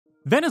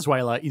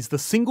Venezuela is the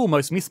single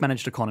most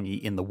mismanaged economy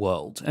in the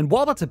world, and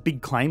while that's a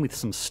big claim with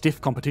some stiff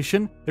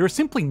competition, there are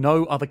simply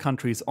no other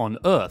countries on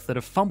Earth that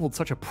have fumbled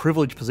such a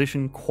privileged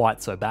position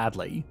quite so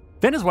badly.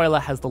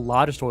 Venezuela has the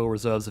largest oil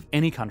reserves of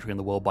any country in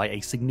the world by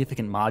a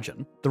significant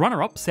margin. The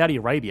runner-up, Saudi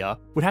Arabia,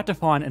 would have to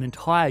find an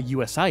entire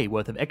USA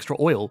worth of extra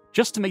oil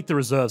just to meet the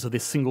reserves of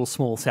this single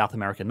small South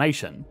American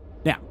nation.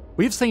 Now,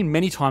 we've seen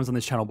many times on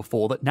this channel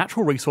before that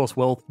natural resource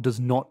wealth does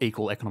not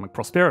equal economic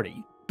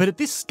prosperity. But at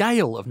this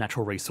scale of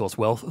natural resource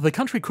wealth, the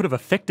country could have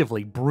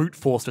effectively brute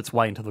forced its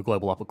way into the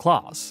global upper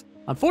class.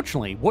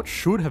 Unfortunately, what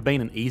should have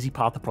been an easy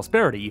path to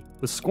prosperity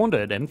was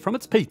squandered, and from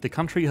its peak, the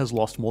country has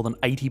lost more than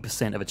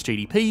 80% of its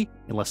GDP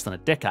in less than a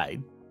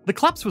decade. The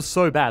collapse was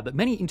so bad that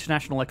many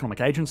international economic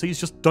agencies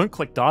just don't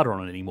collect data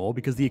on it anymore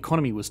because the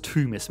economy was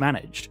too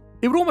mismanaged.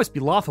 It would almost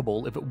be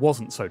laughable if it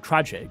wasn't so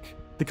tragic.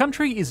 The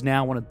country is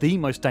now one of the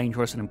most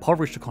dangerous and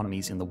impoverished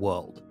economies in the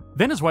world.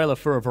 Venezuela,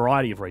 for a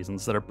variety of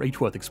reasons that are each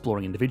worth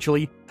exploring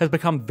individually, has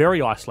become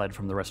very isolated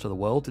from the rest of the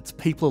world. Its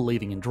people are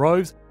leaving in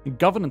droves, and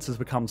governance has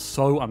become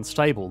so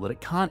unstable that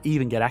it can't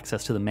even get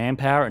access to the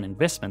manpower and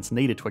investments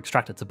needed to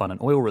extract its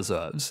abundant oil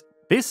reserves.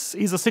 This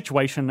is a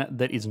situation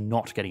that is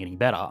not getting any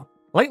better.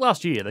 Late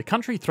last year, the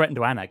country threatened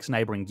to annex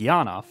neighbouring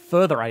Guyana,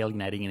 further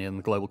alienating it in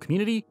the global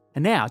community,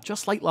 and now,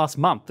 just late last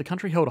month, the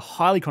country held a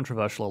highly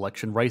controversial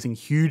election raising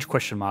huge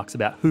question marks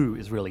about who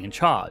is really in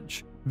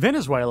charge.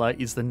 Venezuela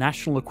is the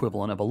national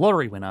equivalent of a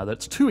lottery winner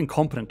that's too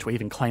incompetent to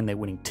even claim their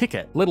winning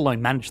ticket, let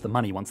alone manage the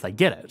money once they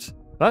get it.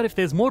 But if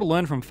there's more to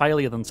learn from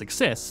failure than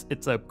success,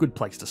 it's a good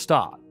place to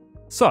start.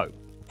 So,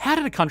 how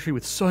did a country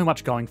with so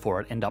much going for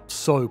it end up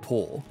so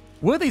poor?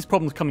 Were these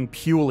problems coming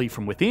purely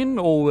from within,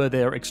 or were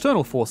there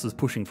external forces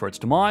pushing for its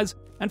demise?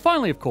 And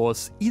finally, of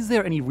course, is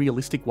there any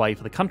realistic way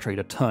for the country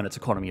to turn its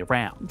economy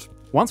around?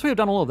 Once we have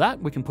done all of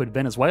that, we can put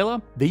Venezuela,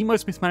 the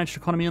most mismanaged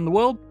economy in the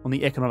world, on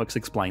the Economics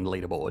Explained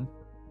leaderboard.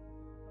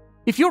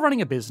 If you're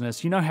running a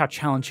business, you know how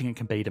challenging it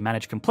can be to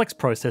manage complex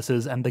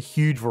processes and the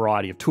huge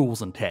variety of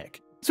tools and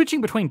tech.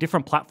 Switching between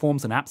different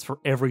platforms and apps for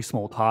every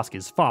small task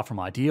is far from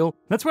ideal.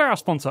 That's where our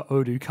sponsor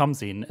Odoo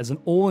comes in as an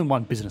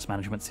all-in-one business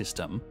management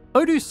system.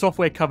 Odoo's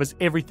software covers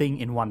everything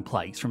in one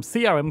place, from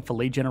CRM for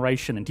lead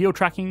generation and deal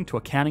tracking, to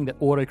accounting that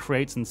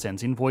auto-creates and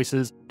sends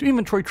invoices, to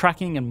inventory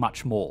tracking and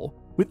much more.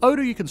 With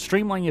Odoo, you can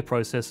streamline your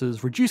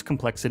processes, reduce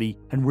complexity,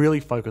 and really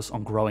focus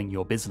on growing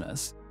your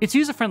business. Its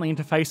user-friendly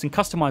interface and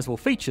customizable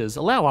features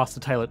allow us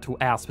to tailor it to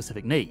our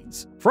specific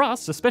needs. For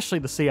us, especially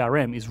the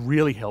CRM is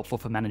really helpful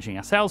for managing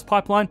our sales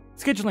pipeline,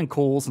 scheduling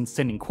calls, and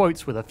sending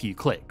quotes with a few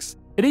clicks.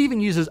 It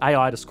even uses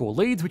AI to score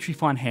leads, which we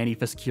find handy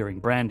for securing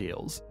brand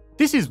deals.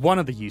 This is one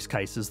of the use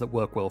cases that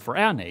work well for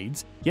our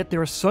needs, yet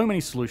there are so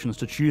many solutions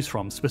to choose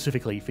from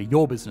specifically for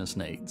your business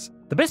needs.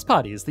 The best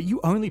part is that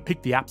you only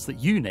pick the apps that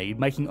you need,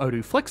 making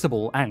Odoo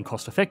flexible and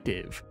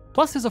cost-effective.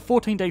 Plus, there's a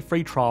 14-day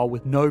free trial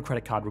with no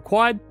credit card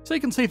required, so you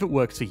can see if it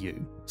works for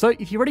you. So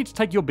if you're ready to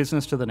take your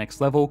business to the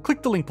next level,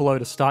 click the link below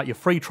to start your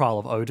free trial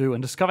of Odoo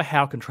and discover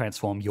how it can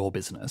transform your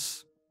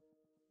business.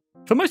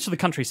 For most of the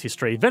country's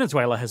history,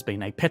 Venezuela has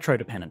been a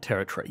petro-dependent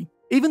territory.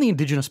 Even the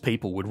indigenous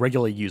people would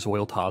regularly use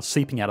oil tars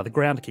seeping out of the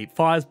ground to keep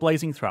fires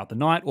blazing throughout the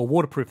night or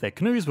waterproof their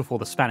canoes before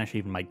the Spanish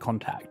even made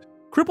contact.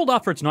 Crippled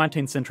after its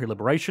 19th century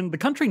liberation, the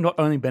country not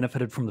only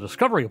benefited from the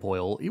discovery of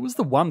oil, it was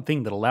the one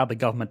thing that allowed the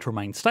government to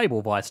remain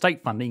stable via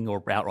state funding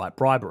or outright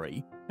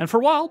bribery. And for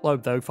a while,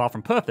 although far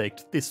from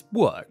perfect, this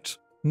worked.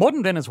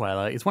 Modern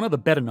Venezuela is one of the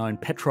better-known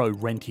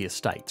petro-rentier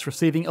states,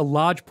 receiving a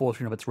large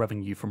portion of its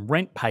revenue from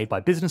rent paid by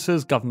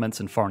businesses, governments,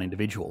 and foreign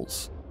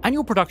individuals.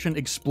 Annual production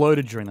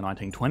exploded during the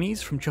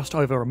 1920s from just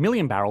over 1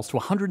 million barrels to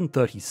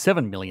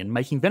 137 million,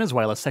 making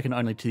Venezuela second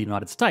only to the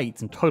United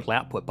States in total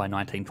output by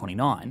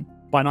 1929.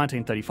 By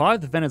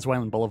 1935, the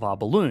Venezuelan bolivar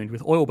ballooned,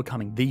 with oil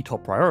becoming the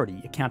top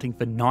priority, accounting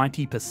for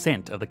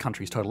 90% of the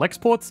country's total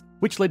exports,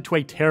 which led to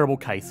a terrible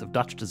case of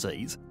Dutch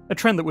disease, a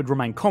trend that would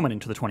remain common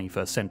into the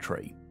 21st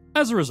century.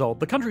 As a result,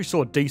 the country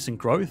saw decent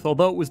growth,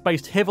 although it was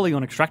based heavily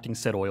on extracting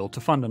said oil to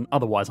fund an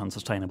otherwise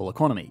unsustainable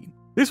economy.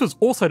 This was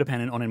also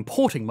dependent on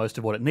importing most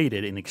of what it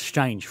needed in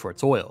exchange for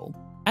its oil.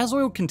 As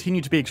oil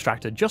continued to be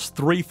extracted, just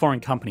 3 foreign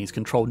companies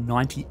controlled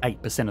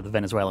 98% of the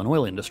Venezuelan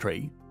oil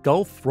industry: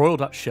 Gulf, Royal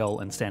Dutch Shell,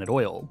 and Standard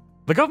Oil.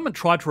 The government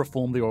tried to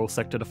reform the oil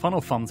sector to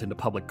funnel funds into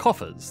public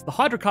coffers. The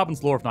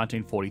Hydrocarbons Law of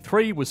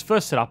 1943 was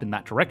first set up in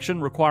that direction,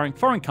 requiring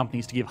foreign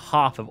companies to give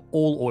half of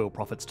all oil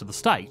profits to the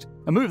state,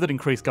 a move that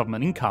increased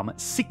government income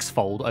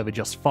 6-fold over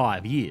just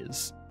 5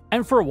 years.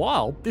 And for a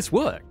while, this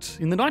worked.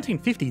 In the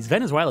 1950s,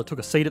 Venezuela took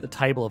a seat at the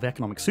table of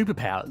economic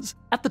superpowers.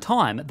 At the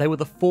time, they were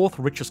the 4th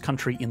richest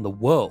country in the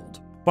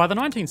world. By the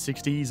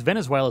 1960s,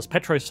 Venezuela's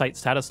petrostate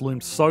status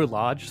loomed so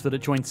large that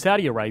it joined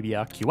Saudi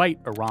Arabia, Kuwait,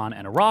 Iran,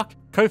 and Iraq,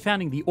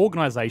 co-founding the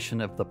Organisation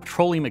of the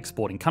Petroleum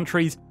Exporting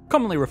Countries,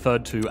 commonly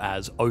referred to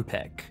as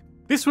OPEC.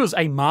 This was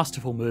a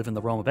masterful move in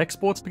the realm of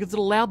exports because it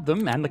allowed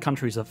them, and the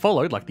countries that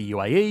followed like the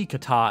UAE,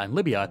 Qatar, and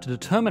Libya, to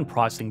determine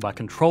pricing by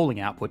controlling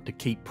output to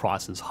keep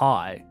prices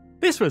high.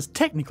 This was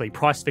technically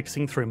price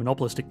fixing through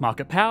monopolistic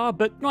market power,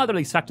 but neither of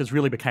these factors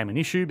really became an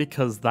issue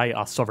because they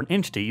are sovereign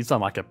entities,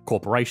 unlike a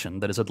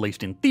corporation that is at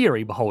least in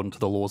theory beholden to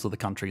the laws of the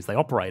countries they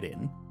operate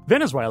in.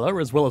 Venezuela,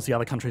 as well as the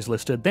other countries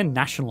listed, then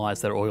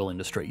nationalised their oil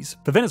industries.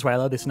 For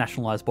Venezuela, this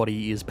nationalised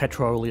body is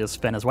Petróleos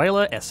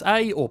Venezuela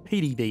SA, or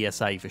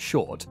PDVSA for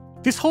short.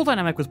 This whole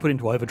dynamic was put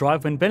into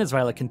overdrive when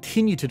Venezuela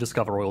continued to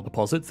discover oil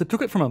deposits that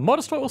took it from a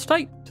modest oil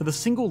state to the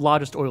single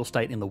largest oil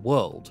state in the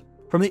world.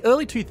 From the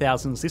early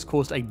 2000s, this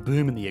caused a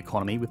boom in the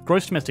economy, with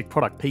gross domestic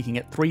product peaking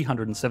at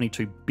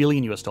 $372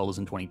 billion in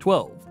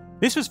 2012.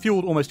 This was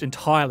fueled almost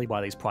entirely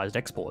by these prized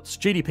exports.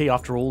 GDP,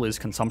 after all, is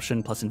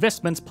consumption plus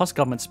investments plus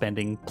government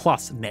spending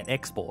plus net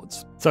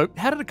exports. So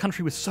how did a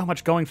country with so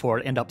much going for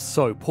it end up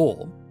so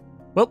poor?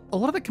 Well, a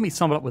lot of it can be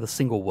summed up with a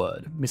single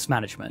word: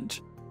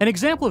 mismanagement. An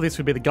example of this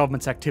would be the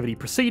government's activity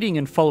preceding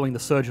and following the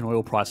surge in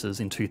oil prices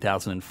in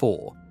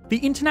 2004. The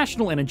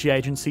International Energy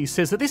Agency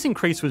says that this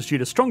increase was due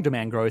to strong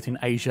demand growth in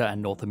Asia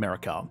and North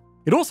America.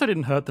 It also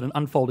didn't hurt that an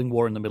unfolding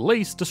war in the Middle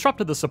East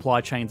disrupted the supply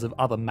chains of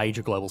other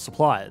major global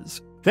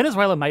suppliers.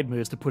 Venezuela made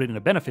moves to put it in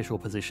a beneficial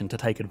position to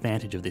take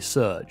advantage of this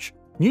surge.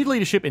 New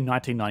leadership in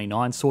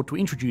 1999 sought to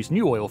introduce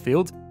new oil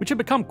fields, which had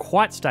become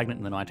quite stagnant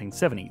in the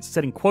 1970s,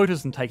 setting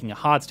quotas and taking a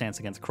hard stance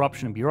against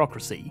corruption and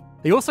bureaucracy.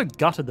 They also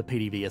gutted the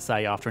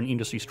PDVSA after an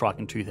industry strike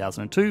in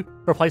 2002,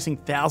 replacing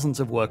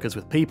thousands of workers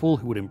with people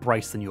who would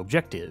embrace the new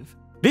objective.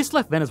 This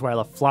left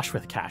Venezuela flush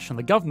with cash, and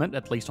the government,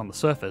 at least on the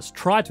surface,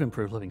 tried to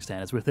improve living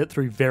standards with it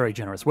through very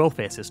generous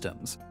welfare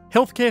systems.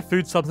 Healthcare,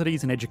 food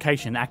subsidies, and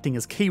education acting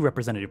as key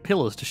representative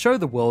pillars to show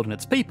the world and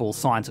its people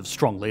signs of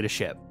strong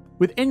leadership.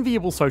 With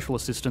enviable social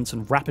assistance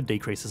and rapid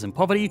decreases in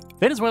poverty,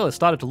 Venezuela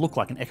started to look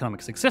like an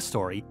economic success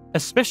story,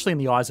 especially in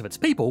the eyes of its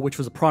people, which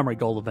was a primary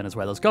goal of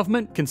Venezuela's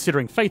government,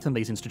 considering faith in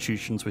these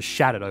institutions was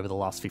shattered over the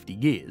last 50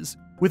 years.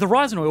 With a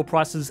rise in oil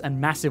prices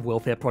and massive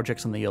welfare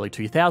projects in the early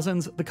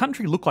 2000s, the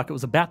country looked like it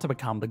was about to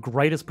become the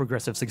greatest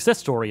progressive success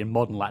story in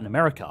modern Latin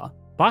America.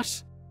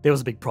 But there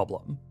was a big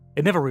problem.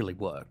 It never really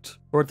worked,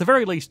 or at the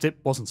very least it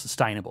wasn't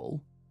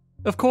sustainable.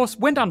 Of course,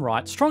 when done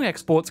right, strong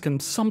exports can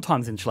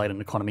sometimes insulate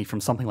an economy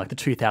from something like the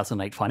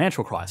 2008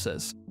 financial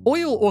crisis.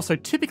 Oil also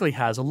typically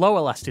has a low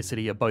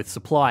elasticity of both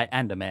supply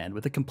and demand,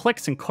 with the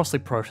complex and costly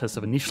process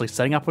of initially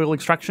setting up oil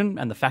extraction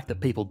and the fact that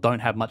people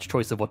don't have much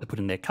choice of what to put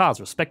in their cars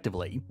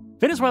respectively.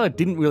 Venezuela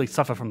didn't really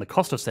suffer from the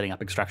cost of setting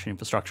up extraction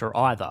infrastructure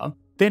either.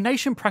 Their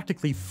nation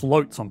practically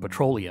floats on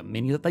petroleum,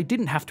 meaning that they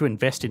didn't have to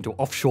invest into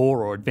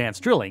offshore or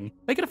advanced drilling.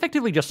 They could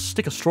effectively just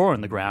stick a straw in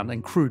the ground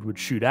and crude would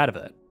shoot out of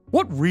it.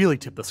 What really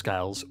tipped the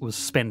scales was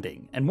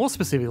spending, and more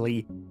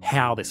specifically,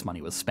 how this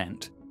money was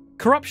spent.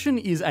 Corruption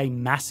is a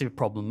massive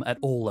problem at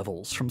all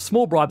levels, from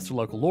small bribes to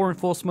local law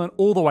enforcement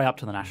all the way up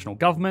to the national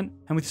government,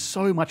 and with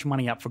so much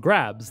money up for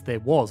grabs,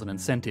 there was an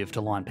incentive to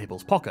line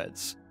people's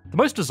pockets. The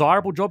most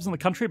desirable jobs in the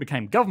country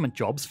became government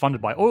jobs funded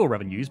by oil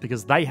revenues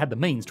because they had the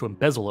means to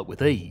embezzle it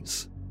with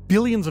ease.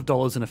 Billions of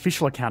dollars in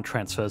official account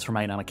transfers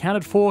remain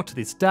unaccounted for to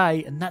this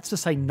day, and that's to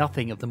say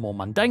nothing of the more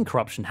mundane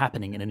corruption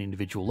happening at an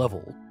individual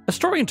level. A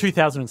story in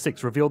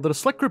 2006 revealed that a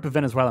select group of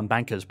Venezuelan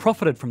bankers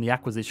profited from the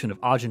acquisition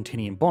of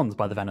Argentinian bonds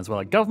by the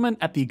Venezuelan government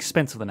at the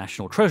expense of the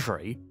national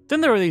treasury.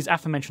 Then there are these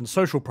aforementioned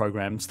social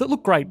programs that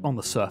look great on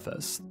the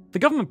surface. The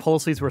government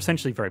policies were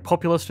essentially very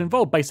populist and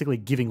involved basically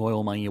giving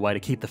oil money away to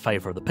keep the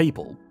favour of the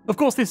people. Of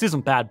course, this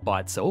isn't bad by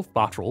itself,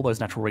 after all,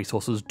 those natural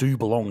resources do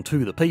belong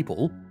to the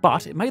people,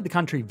 but it made the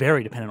country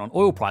very dependent on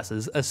oil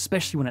prices,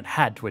 especially when it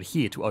had to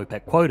adhere to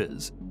OPEC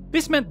quotas.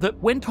 This meant that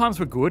when times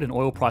were good and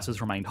oil prices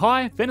remained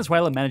high,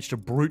 Venezuela managed to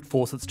brute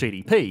force its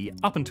GDP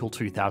up until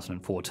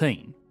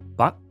 2014.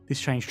 But this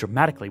changed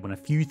dramatically when a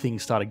few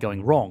things started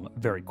going wrong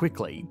very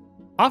quickly.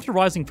 After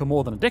rising for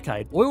more than a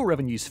decade, oil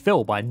revenues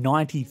fell by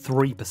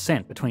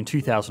 93% between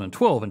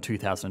 2012 and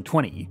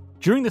 2020.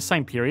 During the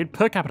same period,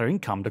 per capita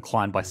income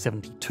declined by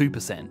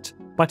 72%.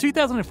 By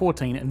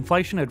 2014,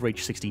 inflation had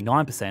reached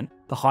 69%,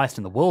 the highest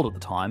in the world at the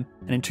time,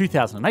 and in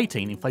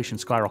 2018, inflation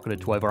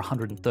skyrocketed to over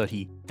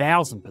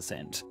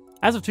 130,000%.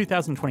 As of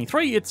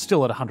 2023, it's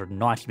still at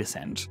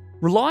 190%.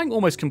 Relying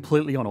almost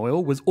completely on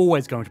oil was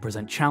always going to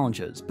present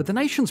challenges, but the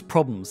nation's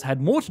problems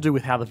had more to do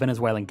with how the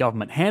Venezuelan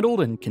government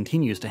handled and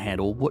continues to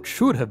handle what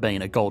should have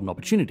been a golden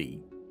opportunity.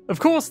 Of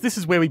course, this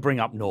is where we bring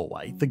up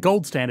Norway, the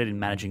gold standard in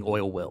managing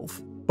oil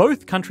wealth.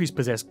 Both countries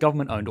possess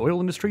government-owned oil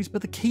industries,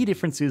 but the key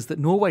difference is that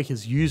Norway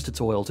has used its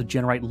oil to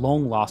generate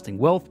long-lasting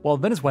wealth, while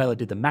Venezuela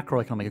did the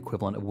macroeconomic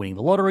equivalent of winning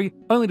the lottery,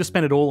 only to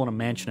spend it all on a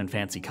mansion and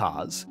fancy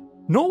cars.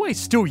 Norway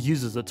still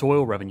uses its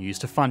oil revenues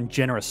to fund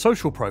generous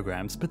social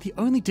programs, but the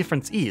only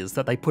difference is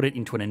that they put it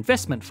into an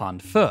investment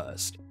fund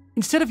first.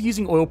 Instead of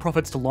using oil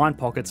profits to line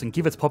pockets and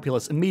give its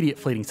populace immediate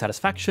fleeting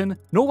satisfaction,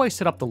 Norway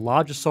set up the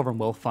largest sovereign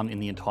wealth fund in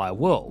the entire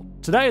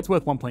world. Today it's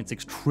worth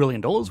 $1.6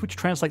 trillion, which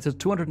translates to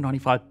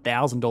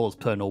 $295,000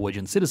 per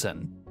Norwegian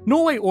citizen.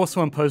 Norway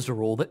also imposed a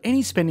rule that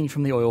any spending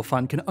from the oil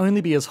fund can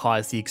only be as high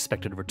as the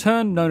expected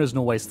return, known as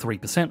Norway's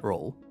 3%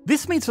 rule.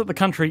 This means that the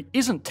country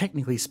isn't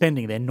technically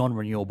spending their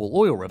non-renewable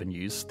oil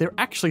revenues, they're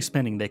actually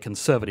spending their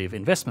conservative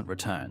investment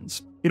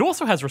returns. It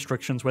also has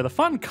restrictions where the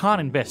fund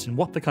can't invest in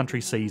what the country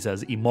sees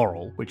as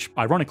immoral, which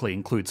ironically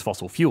includes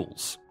fossil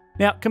fuels.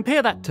 Now,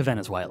 compare that to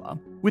Venezuela.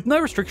 With no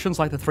restrictions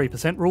like the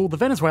 3% rule, the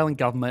Venezuelan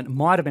government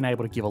might have been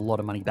able to give a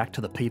lot of money back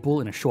to the people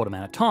in a short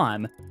amount of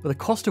time, but the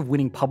cost of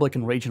winning public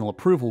and regional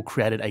approval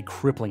created a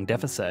crippling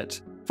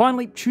deficit.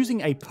 Finally,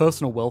 choosing a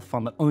personal wealth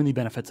fund that only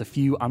benefits a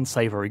few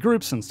unsavoury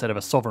groups instead of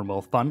a sovereign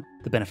wealth fund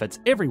that benefits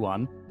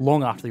everyone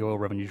long after the oil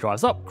revenue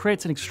dries up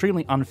creates an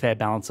extremely unfair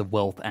balance of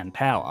wealth and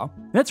power.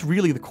 And that's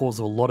really the cause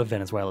of a lot of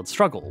Venezuela's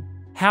struggle: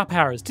 how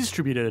power is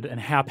distributed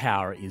and how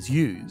power is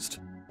used.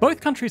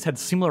 Both countries had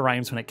similar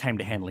aims when it came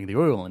to handling the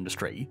oil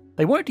industry.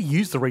 They wanted to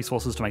use the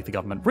resources to make the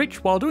government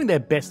rich while doing their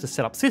best to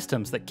set up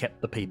systems that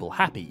kept the people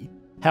happy.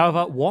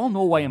 However, while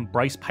Norway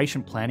embraced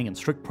patient planning and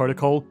strict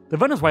protocol, the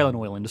Venezuelan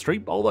oil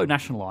industry, although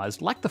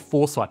nationalised, lacked the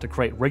foresight to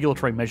create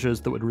regulatory measures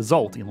that would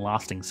result in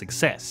lasting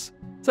success.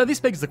 So this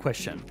begs the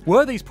question,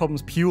 were these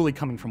problems purely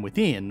coming from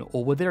within,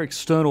 or were there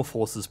external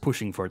forces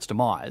pushing for its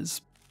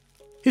demise?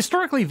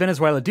 Historically,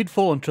 Venezuela did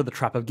fall into the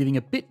trap of giving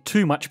a bit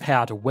too much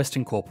power to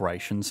Western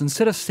corporations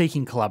instead of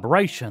seeking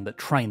collaboration that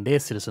trained their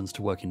citizens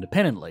to work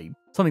independently,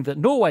 something that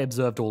Norway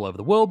observed all over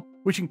the world,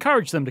 which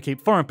encouraged them to keep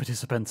foreign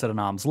participants at an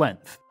arm's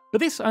length. But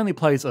this only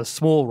plays a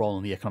small role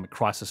in the economic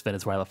crisis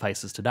Venezuela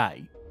faces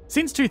today.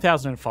 Since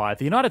 2005,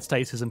 the United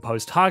States has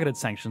imposed targeted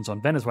sanctions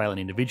on Venezuelan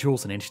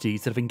individuals and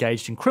entities that have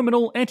engaged in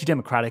criminal,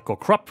 anti-democratic or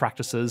corrupt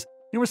practices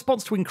in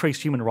response to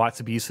increased human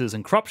rights abuses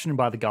and corruption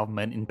by the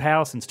government in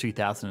power since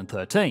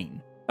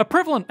 2013. A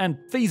prevalent and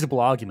feasible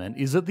argument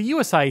is that the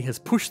USA has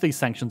pushed these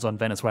sanctions on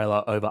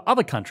Venezuela over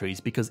other countries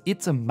because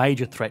it's a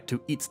major threat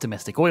to its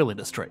domestic oil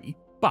industry.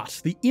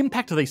 But the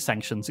impact of these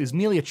sanctions is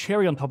merely a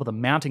cherry on top of the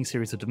mounting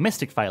series of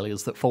domestic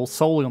failures that fall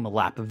solely on the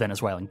lap of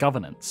Venezuelan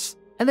governance.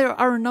 And there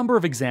are a number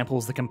of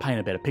examples that can paint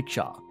a better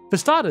picture. For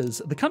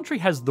starters, the country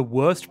has the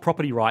worst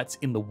property rights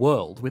in the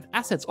world, with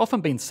assets often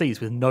being seized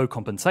with no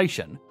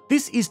compensation.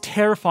 This is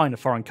terrifying to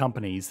foreign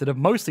companies that have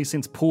mostly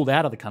since pulled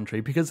out of the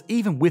country because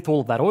even with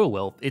all of that oil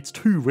wealth, it's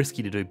too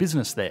risky to do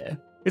business there.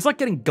 It's like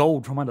getting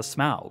gold from under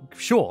Smaug.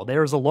 Sure,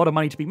 there is a lot of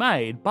money to be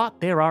made, but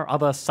there are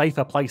other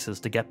safer places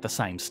to get the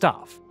same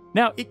stuff.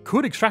 Now, it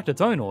could extract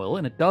its own oil,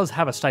 and it does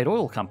have a state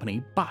oil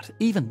company, but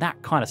even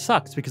that kind of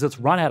sucks because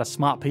it's run out of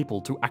smart people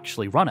to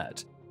actually run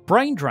it.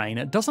 Brain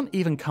drain doesn't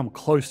even come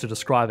close to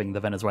describing the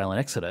Venezuelan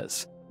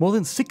exodus. More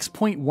than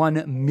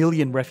 6.1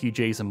 million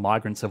refugees and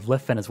migrants have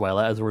left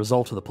Venezuela as a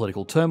result of the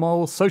political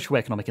turmoil,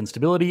 socio-economic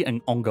instability,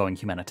 and ongoing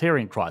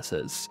humanitarian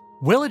crisis.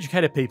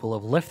 Well-educated people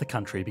have left the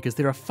country because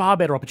there are far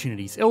better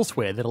opportunities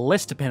elsewhere that are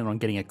less dependent on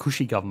getting a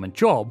cushy government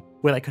job,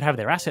 where they could have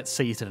their assets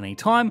seized at any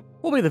time,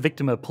 or be the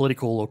victim of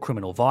political or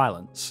criminal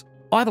violence.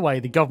 Either way,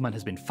 the government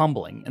has been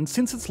fumbling, and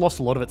since it's lost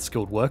a lot of its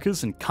skilled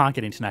workers and can't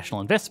get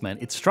international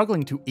investment, it's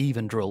struggling to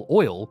even drill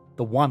oil,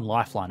 the one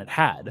lifeline it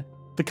had.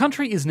 The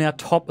country is now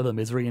top of the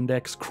misery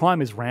index,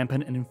 crime is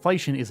rampant, and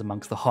inflation is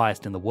amongst the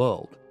highest in the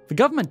world. The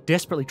government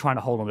desperately trying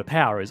to hold on to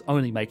power is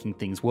only making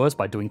things worse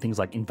by doing things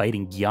like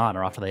invading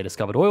Guyana after they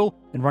discovered oil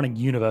and running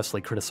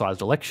universally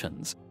criticised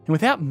elections. And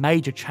without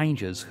major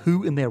changes,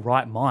 who in their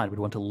right mind would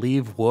want to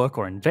live, work,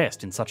 or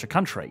invest in such a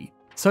country?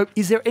 So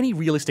is there any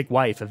realistic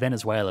way for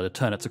Venezuela to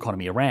turn its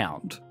economy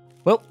around?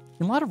 Well,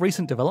 in light of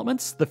recent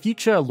developments, the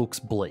future looks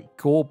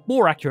bleak, or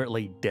more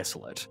accurately,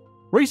 desolate.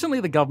 Recently,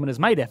 the government has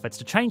made efforts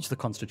to change the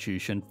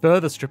constitution,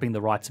 further stripping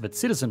the rights of its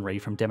citizenry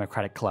from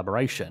democratic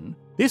collaboration.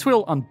 This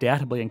will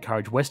undoubtedly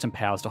encourage Western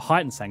powers to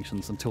heighten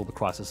sanctions until the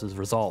crisis is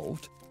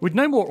resolved. With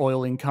no more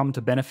oil income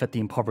to benefit the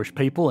impoverished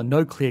people and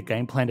no clear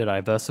game plan to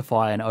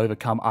diversify and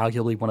overcome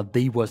arguably one of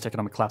the worst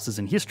economic collapses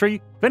in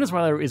history,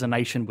 Venezuela is a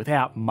nation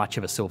without much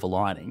of a silver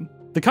lining.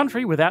 The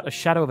country, without a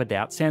shadow of a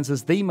doubt, stands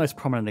as the most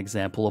prominent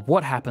example of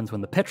what happens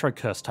when the petro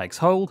curse takes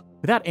hold,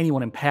 without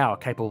anyone in power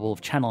capable of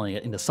channeling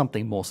it into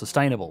something more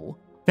sustainable.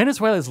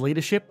 Venezuela's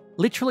leadership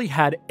literally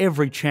had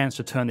every chance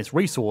to turn this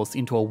resource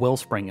into a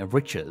wellspring of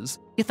riches.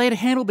 If they'd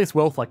handled this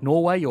wealth like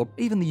Norway or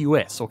even the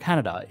US or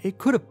Canada, it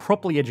could have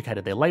properly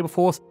educated their labour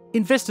force,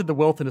 invested the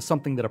wealth into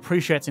something that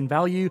appreciates in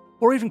value,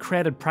 or even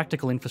created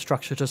practical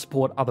infrastructure to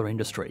support other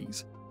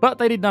industries. But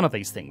they did none of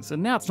these things,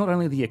 and now it's not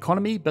only the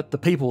economy, but the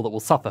people that will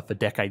suffer for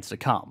decades to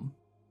come.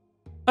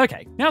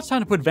 Okay, now it's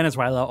time to put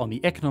Venezuela on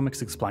the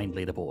Economics Explained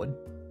leaderboard.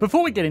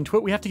 Before we get into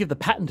it, we have to give the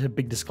patented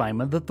big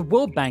disclaimer that the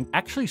World Bank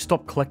actually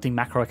stopped collecting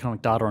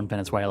macroeconomic data on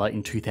Venezuela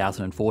in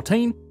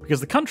 2014 because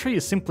the country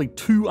is simply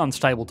too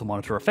unstable to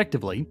monitor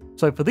effectively,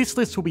 so for this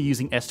list we'll be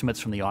using estimates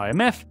from the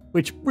IMF,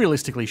 which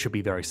realistically should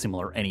be very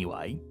similar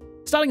anyway.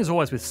 Starting as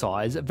always with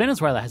size,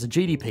 Venezuela has a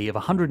GDP of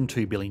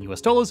 $102 billion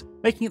US,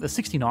 making it the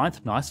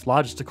 69th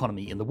largest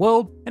economy in the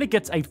world, and it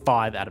gets a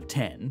 5 out of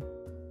 10.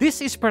 This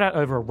is spread out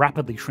over a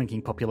rapidly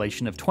shrinking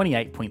population of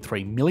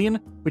 28.3 million,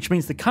 which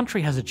means the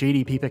country has a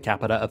GDP per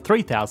capita of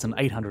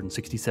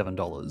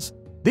 $3,867.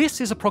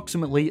 This is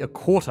approximately a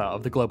quarter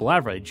of the global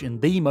average in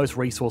the most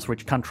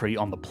resource-rich country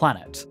on the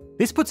planet.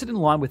 This puts it in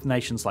line with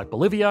nations like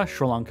Bolivia,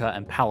 Sri Lanka,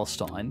 and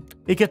Palestine.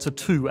 It gets a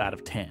 2 out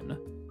of 10.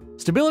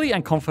 Stability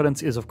and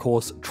confidence is, of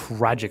course,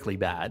 tragically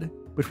bad.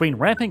 Between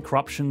rampant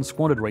corruption,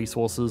 squandered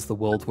resources, the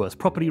world's worst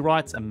property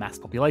rights, a mass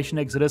population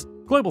exodus,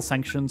 global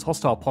sanctions,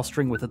 hostile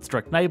posturing with its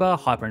direct neighbour,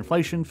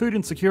 hyperinflation, food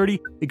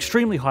insecurity,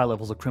 extremely high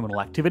levels of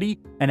criminal activity,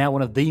 and now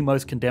one of the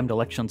most condemned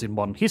elections in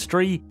modern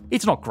history,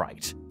 it's not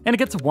great. And it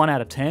gets a 1 out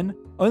of 10,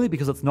 only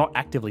because it's not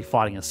actively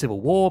fighting a civil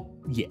war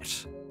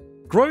yet.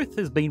 Growth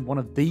has been one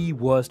of the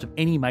worst of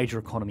any major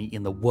economy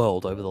in the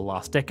world over the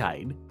last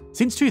decade.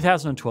 Since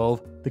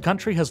 2012, the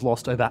country has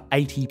lost over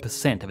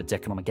 80% of its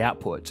economic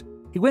output.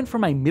 It went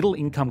from a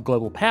middle-income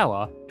global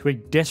power to a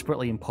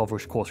desperately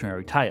impoverished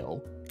cautionary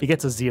tale. It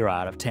gets a 0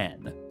 out of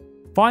 10.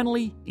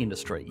 Finally,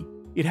 industry.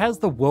 It has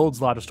the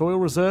world's largest oil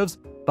reserves,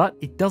 but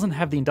it doesn't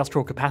have the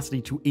industrial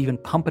capacity to even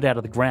pump it out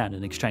of the ground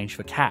in exchange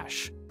for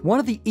cash. One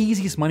of the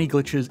easiest money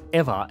glitches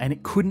ever, and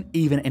it couldn't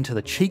even enter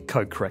the cheat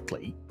code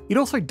correctly. It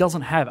also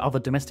doesn't have other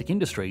domestic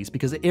industries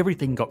because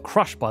everything got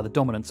crushed by the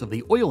dominance of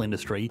the oil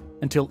industry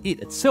until it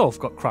itself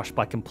got crushed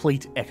by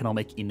complete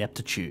economic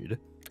ineptitude.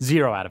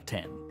 0 out of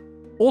 10.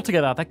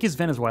 Altogether, that gives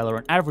Venezuela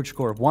an average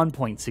score of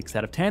 1.6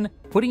 out of 10,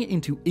 putting it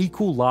into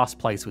equal last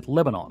place with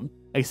Lebanon,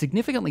 a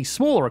significantly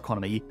smaller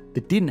economy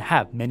that didn't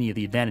have many of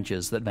the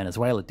advantages that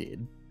Venezuela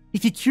did.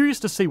 If you're curious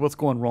to see what's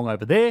gone wrong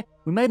over there,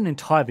 we made an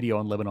entire video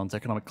on Lebanon's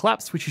economic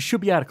collapse, which you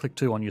should be able to click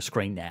to on your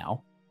screen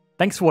now.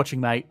 Thanks for watching,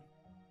 mate.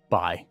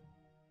 Bye.